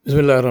بسم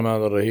الله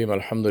الرحمن الرحيم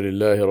الحمد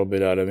لله رب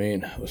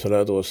العالمين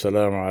والصلاة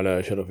والسلام على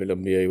أشرف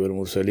الأنبياء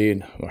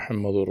والمرسلين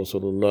محمد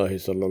رسول الله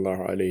صلى الله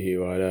عليه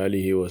وعلى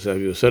آله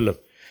وصحبه وسلم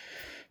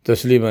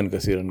تسليما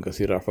كثيرا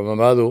كثيرا. From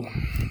بعد,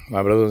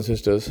 my brothers and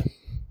sisters,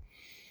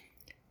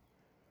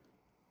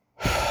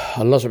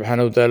 Allah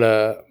subhanahu wa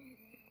ta'ala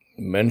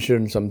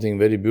mentioned something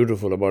very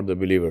beautiful about the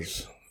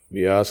believers.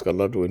 We ask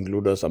Allah to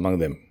include us among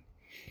them.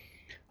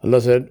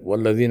 Allah said,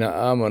 وَالَّذِينَ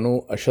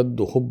آمَنُوا أَشَدُّ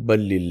حُبًّا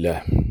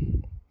لِلَّهِ.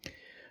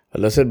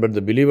 Allah said, but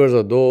the believers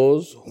are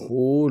those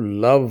who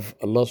love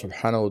Allah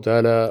subhanahu wa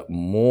ta'ala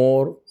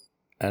more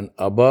and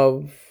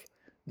above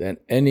than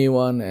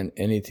anyone and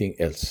anything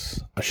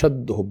else.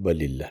 Ashad hubba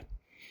lillah.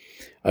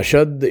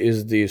 Ashad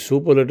is the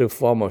superlative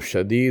form of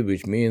shadid,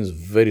 which means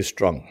very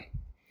strong.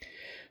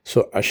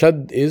 So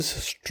Ashad is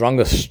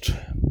strongest.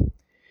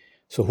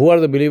 So who are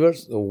the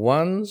believers?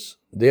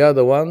 They are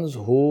the ones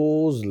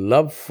whose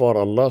love for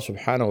Allah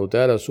subhanahu wa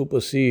ta'ala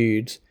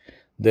supersedes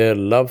their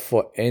love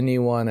for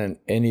anyone and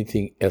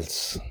anything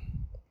else,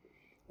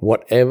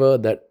 whatever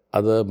that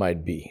other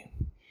might be.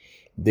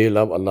 They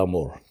love Allah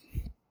more.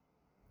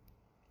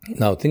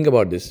 Now think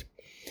about this.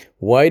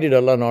 Why did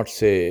Allah not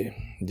say,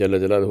 Jalla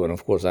Jalaluhu, and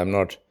of course I'm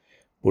not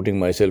putting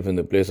myself in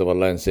the place of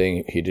Allah and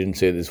saying He didn't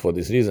say this for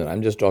this reason.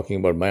 I'm just talking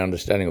about my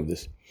understanding of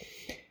this.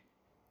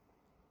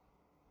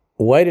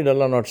 Why did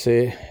Allah not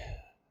say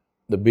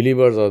the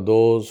believers are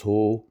those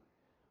who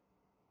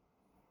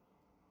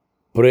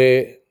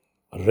pray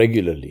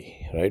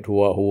regularly, right?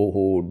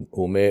 Who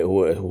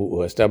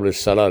establish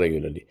salah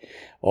regularly,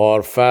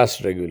 or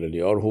fast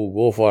regularly, or who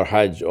go for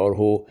hajj, or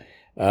who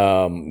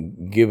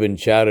give in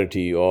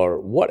charity, or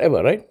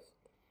whatever, right?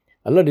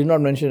 Allah did not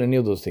mention any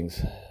of those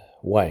things.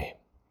 Why?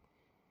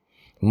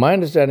 My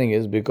understanding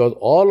is because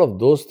all of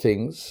those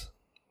things,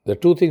 there are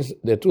two things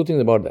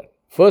about that.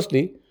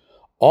 Firstly,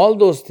 all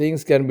those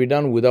things can be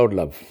done without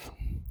love.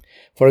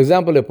 For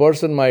example, a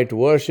person might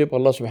worship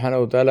Allah subhanahu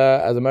wa ta'ala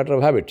as a matter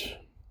of habit,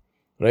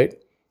 right?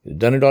 He's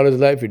done it all his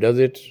life, he does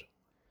it.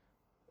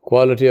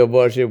 Quality of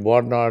worship,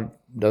 whatnot,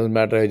 doesn't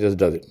matter, he just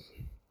does it.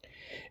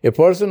 A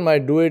person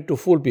might do it to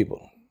fool people.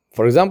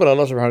 For example,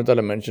 Allah subhanahu wa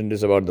ta'ala mentioned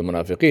this about the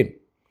munafiqeen.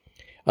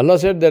 Allah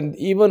said that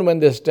even when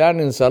they stand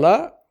in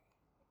salah,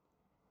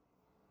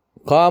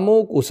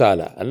 qamu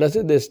kusala. Allah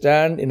said they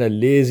stand in a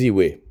lazy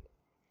way.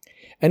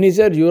 And He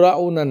said,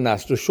 yura'un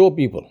an-nas, to show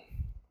people.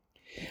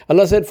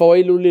 Allah said,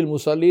 fawailul lil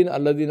musallin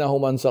alladhina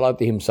hum an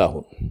salatihim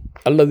sahun.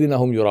 Alladhina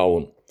hum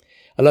yura'un.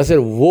 Allah said,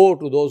 woe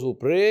to those who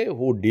pray,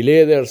 who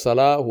delay their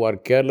salah, who are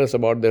careless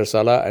about their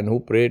salah, and who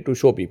pray to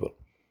show people.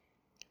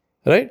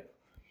 Right?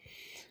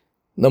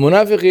 The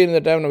munafiqeen in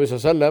the time of Nabi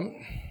Sallallahu Alaihi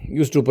Wasallam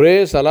used to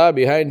pray salah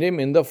behind him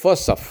in the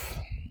first saf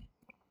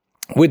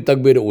with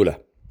takbir ula.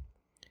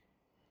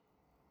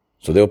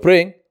 So they were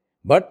praying,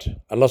 but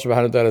Allah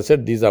subhanahu wa ta'ala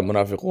said, these are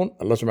munafiqun.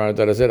 Allah subhanahu wa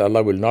ta'ala said,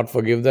 Allah will not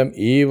forgive them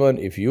even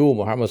if you,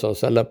 Muhammad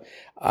Sallallahu Alaihi Wasallam,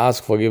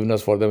 ask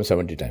forgiveness for them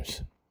 70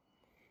 times.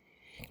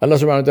 Allah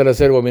subhanahu wa ta'ala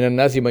said, وَمِنَ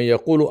النَّاسِ مَنْ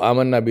يَقُولُ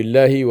آمَنَّا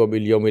بِاللَّهِ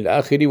وَبِالْيَوْمِ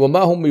الْآخِرِ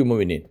وَمَا هُمْ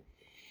بِمُؤْمِنِينَ.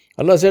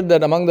 Allah said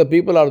that among the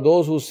people are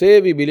those who say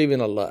we believe in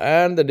Allah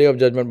and the day of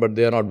judgment, but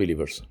they are not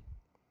believers.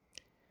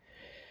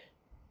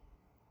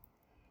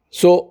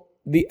 So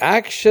the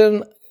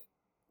action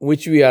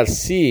which we are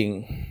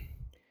seeing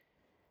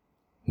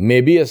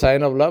may be a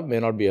sign of love, may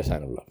not be a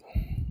sign of love.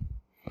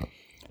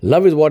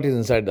 Love is what is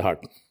inside the heart.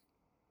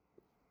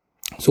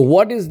 So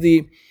what is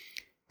the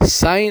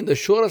sign, the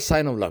surest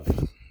sign of love?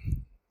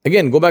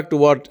 Again, go back to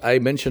what I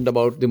mentioned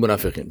about the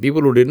munafiqeen.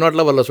 People who did not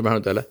love Allah subhanahu wa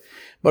ta'ala,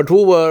 but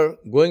who were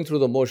going through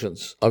the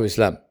motions of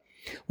Islam.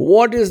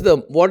 What do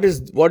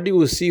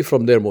you see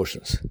from their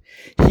motions?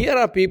 Here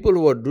are people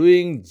who are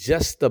doing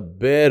just the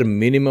bare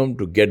minimum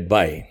to get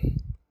by.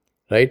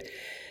 Right?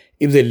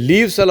 If they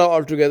leave salah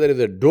altogether, if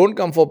they don't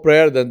come for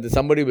prayer, then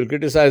somebody will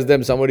criticize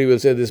them. Somebody will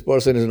say this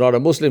person is not a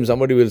Muslim.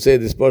 Somebody will say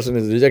this person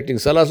is rejecting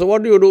salah. So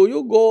what do?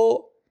 You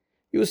go,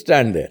 you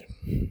stand there.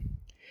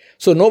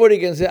 So nobody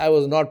can say, I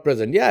was not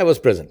present. Yeah, I was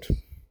present.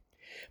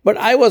 But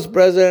I was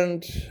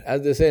present,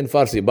 as they say in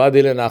Farsi,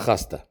 badil and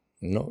akhasta.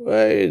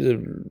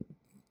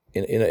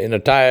 In a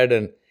tired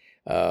and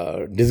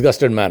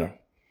disgusted manner.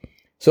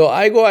 So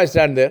I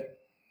stand there,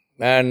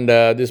 and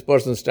this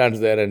person stands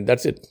there, and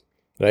that's it.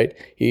 Right?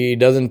 He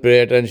doesn't pay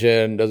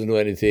attention, doesn't do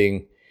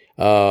anything.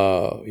 He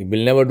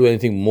will never do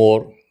anything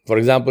more. For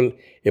example,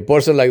 a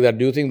person like that,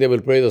 do you think they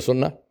will pray the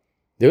sunnah?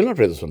 They will not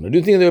pray the sunnah. Do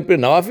you think they will pray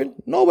nawafil?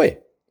 No way.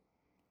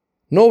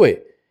 No way.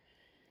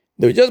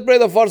 They will just pray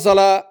the first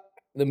salah,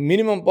 the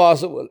minimum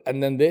possible,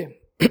 and then they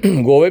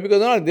go away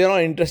because they are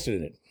not interested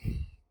in it.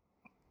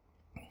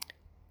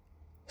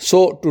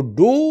 So to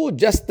do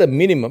just the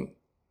minimum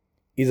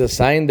is a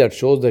sign that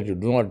shows that you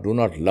do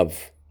not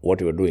love what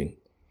you are doing.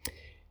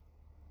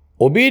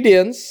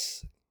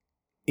 Obedience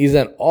is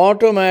an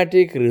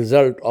automatic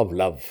result of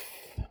love.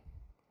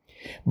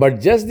 But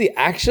just the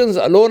actions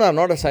alone are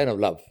not a sign of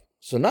love.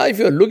 So now if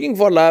you are looking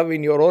for love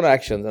in your own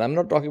actions, and I'm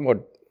not talking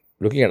about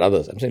looking at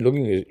others, I'm saying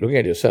looking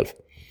at yourself.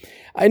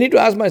 I need to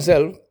ask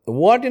myself,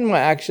 what in my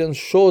actions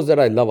shows that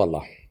I love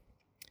Allah?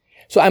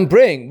 So I'm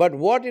praying, but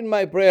what in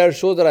my prayer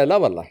shows that I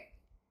love Allah?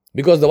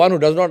 Because the one who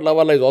does not love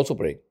Allah is also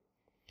praying.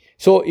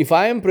 So if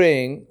I am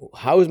praying,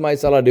 how is my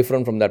salah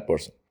different from that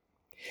person?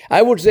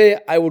 I would say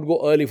I would go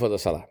early for the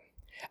salah.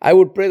 I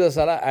would pray the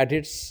salah at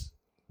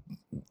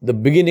the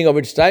beginning of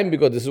its time,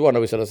 because this is what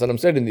Nabi Sallallahu Alaihi Wasallam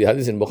said in the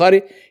hadith in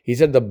Bukhari. He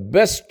said the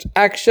best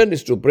action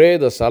is to pray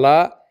the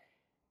salah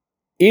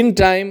in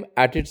time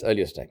at its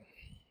earliest time.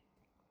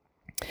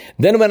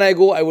 Then when I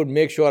go, I would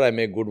make sure I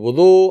make good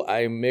wudu.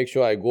 I make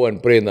sure I go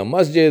and pray in the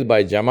masjid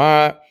by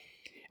jama'ah.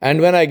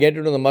 And when I get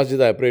into the masjid,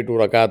 I pray 2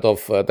 rakat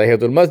of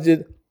Tahiyatul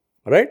Masjid.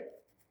 Right?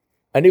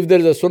 And if there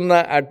is a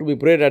sunnah had to be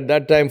prayed at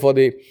that time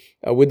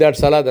with that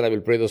salah, then I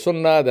will pray the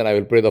sunnah, then I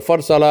will pray the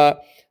first salah,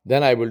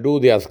 then I will do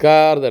the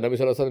azkar that Nabi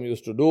Sallallahu Alaihi Wasallam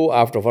used to do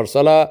after first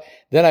salah,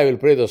 then I will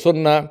pray the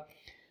sunnah,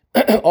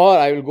 or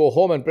I will go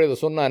home and pray the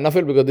sunnah and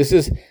nafil, because this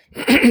is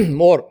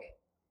more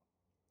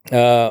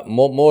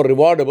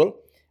rewardable,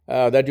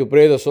 that you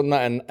pray the sunnah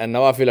and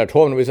nawafil at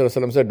home. Nabi Sallallahu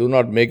Alaihi Wasallam said, do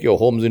not make your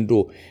homes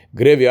into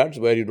graveyards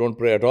where you don't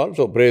pray at all.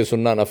 So pray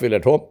sunnah, nafil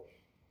at home.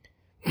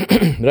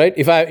 Right?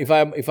 If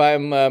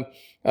I'm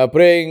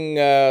praying,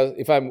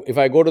 if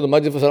I go to the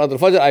masjid for Salatul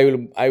Fajr,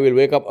 I will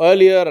wake up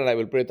earlier and I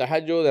will pray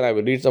tahajjud, and I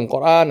will read some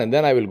Quran, and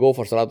then I will go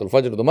for Salatul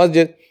Fajr to the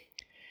masjid.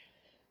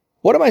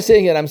 What am I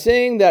saying here? I'm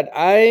saying that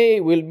I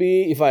will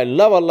be, if I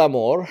love Allah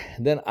more,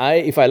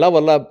 if I love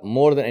Allah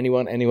more than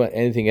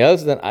anything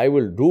else, then I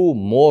will do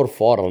more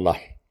for Allah.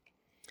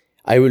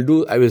 I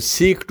will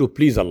seek to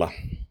please Allah.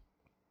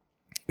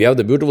 We have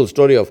the beautiful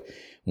story of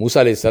Musa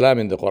alayhi salam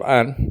in the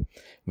Quran,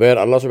 where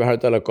Allah subhanahu wa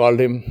ta'ala called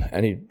him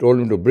and he told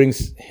him to bring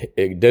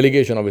a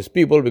delegation of his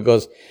people,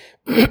 because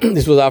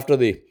this was after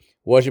the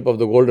worship of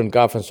the golden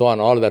calf and so on,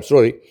 all that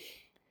story.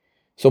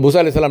 So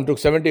Musa alayhi salam took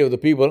 70 of the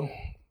people,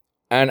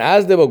 and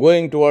as they were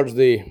going towards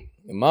the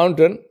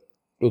mountain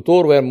to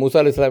Tur, where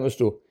Musa alayhi salam used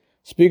to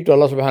speak to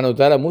Allah subhanahu wa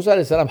ta'ala, Musa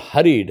alayhi salam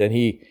hurried and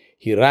he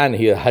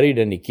hurried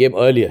and he came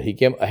earlier. He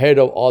came ahead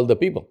of all the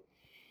people.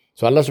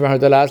 So Allah subhanahu wa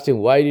ta'ala asked him,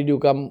 why did you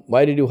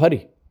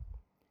hurry?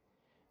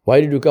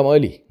 Why did you come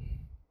early?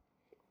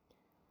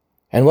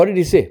 And what did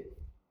he say?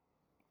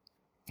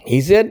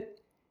 He said,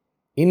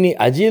 Inni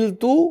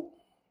ajiltu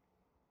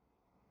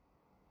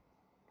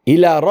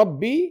ila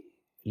rabbi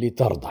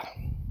litarda.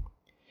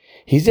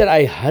 He said,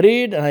 I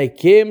hurried and I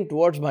came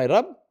towards my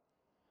Rabb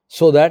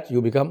so that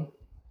you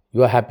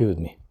are happy with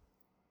me.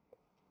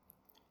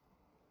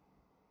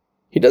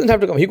 He doesn't have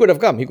to come. He could have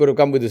come. He could have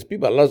come with his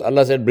people.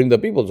 Allah said, bring the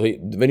people. So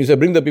when you say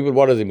bring the people,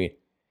 what does it mean?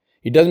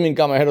 It doesn't mean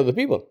come ahead of the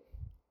people.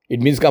 It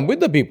means come with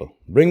the people.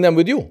 Bring them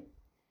with you.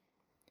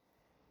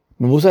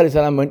 Musa alayhi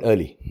salam went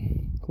early.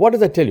 What does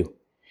that tell you?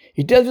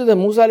 It tells you that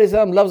Musa alayhi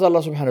salam loves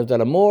Allah subhanahu wa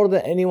ta'ala more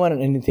than anyone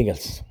and anything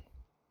else.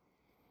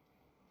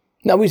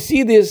 Now we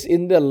see this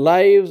in the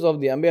lives of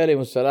the Anbiya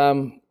alayhi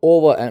salam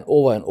over and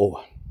over and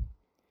over.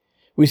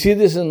 We see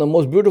this in the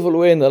most beautiful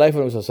way in the life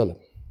of Musa sallam,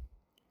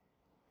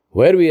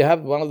 where we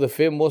have one of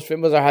the most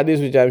famous hadiths,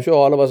 which I am sure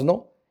all of us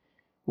know,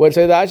 where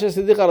Sayyidah Aisha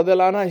Siddiqa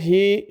radiallahu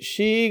anha,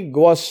 she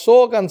was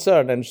so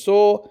concerned and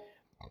so,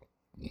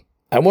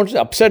 I won't say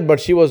upset, but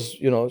she was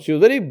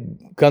very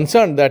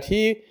concerned that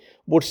he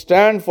would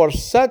stand for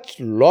such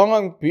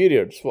long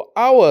periods, for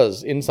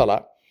hours in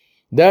salah,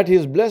 that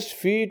his blessed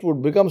feet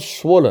would become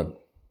swollen.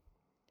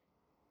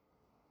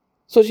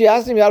 So she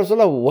asked him, Ya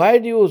Rasulullah, why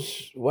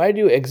do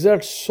you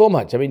exert so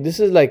much? I mean, this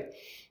is like,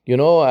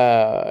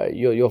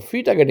 your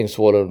feet are getting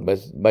swollen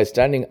by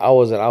standing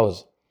hours and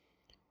hours.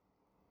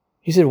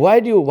 He said,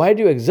 why do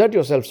you exert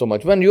yourself so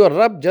much when your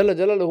Rabb Jalla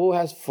Jalaluhu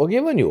has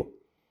forgiven you?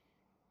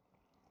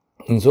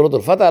 In Surah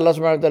Al-Fatah, Allah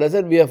subhanahu wa ta'ala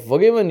said, we have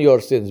forgiven your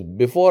sins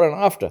before and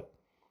after.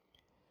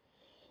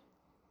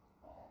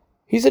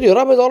 He said, your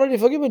Rabb has already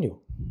forgiven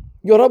you.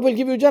 Your Rabb will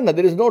give you Jannah.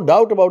 There is no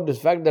doubt about this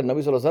fact that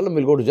Nabi Sallallahu Alaihi Wasallam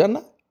will go to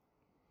Jannah.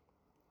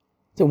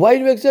 So why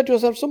do you exert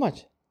yourself so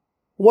much?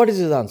 What is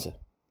his answer?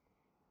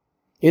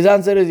 His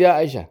answer is, Ya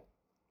Aisha,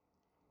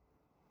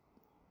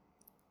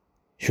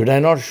 should I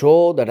not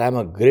show that I am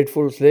a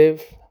grateful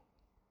slave?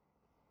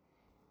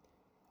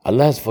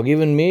 Allah has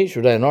forgiven me.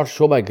 Should I not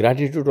show my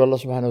gratitude to Allah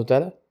subhanahu wa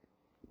ta'ala?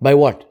 By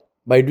what?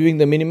 By doing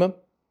the minimum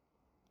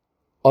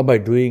or by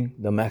doing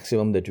the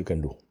maximum that you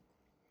can do?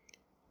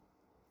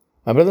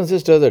 My brothers and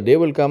sisters, the day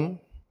will come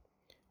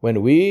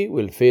when we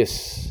will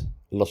face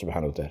Allah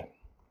subhanahu wa ta'ala.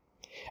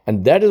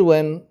 And that is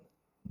when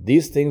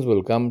these things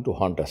will come to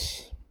haunt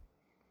us.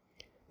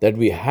 That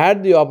we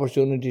had the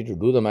opportunity to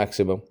do the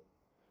maximum,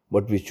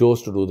 but we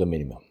chose to do the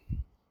minimum.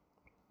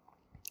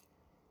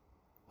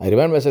 I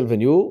remind myself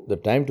and you, the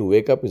time to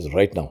wake up is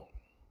right now.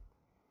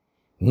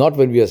 Not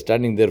when we are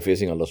standing there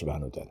facing Allah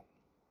subhanahu wa ta'ala.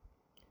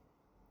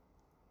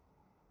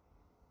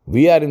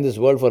 We are in this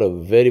world for a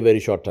very, very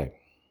short time.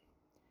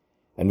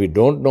 And we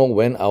don't know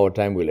when our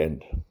time will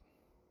end.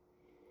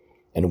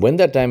 And when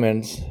that time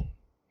ends,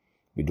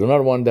 we do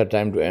not want that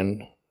time to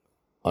end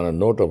on a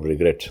note of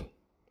regret.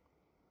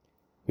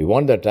 We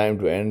want that time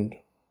to end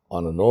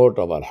on a note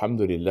of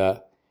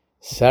Alhamdulillah,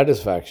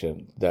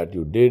 satisfaction that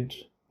you did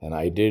and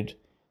I did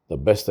the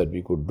best that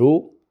we could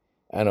do,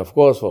 And of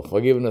course, for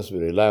forgiveness, we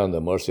rely on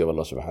the mercy of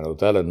Allah subhanahu wa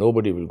ta'ala.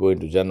 Nobody will go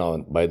into Jannah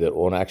by their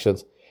own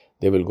actions.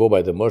 They will go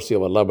by the mercy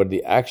of Allah. But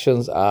the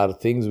actions are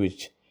things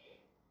which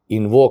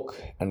invoke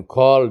and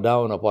call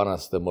down upon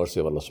us the mercy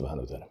of Allah subhanahu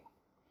wa ta'ala.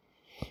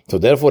 So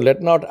therefore,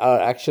 let not our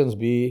actions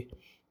be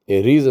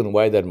a reason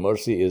why that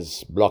mercy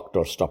is blocked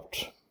or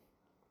stopped.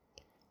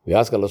 We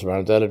ask Allah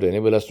subhanahu wa ta'ala to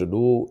enable us to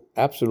do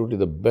absolutely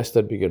the best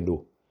that we can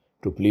do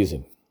to please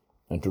Him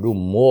and to do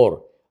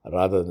more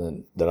rather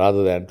than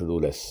to do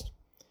less.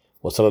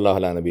 وصلى الله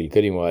على نبي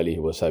الكريم وآله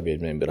وصحبه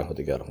أجمعين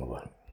برحمتك يا رب.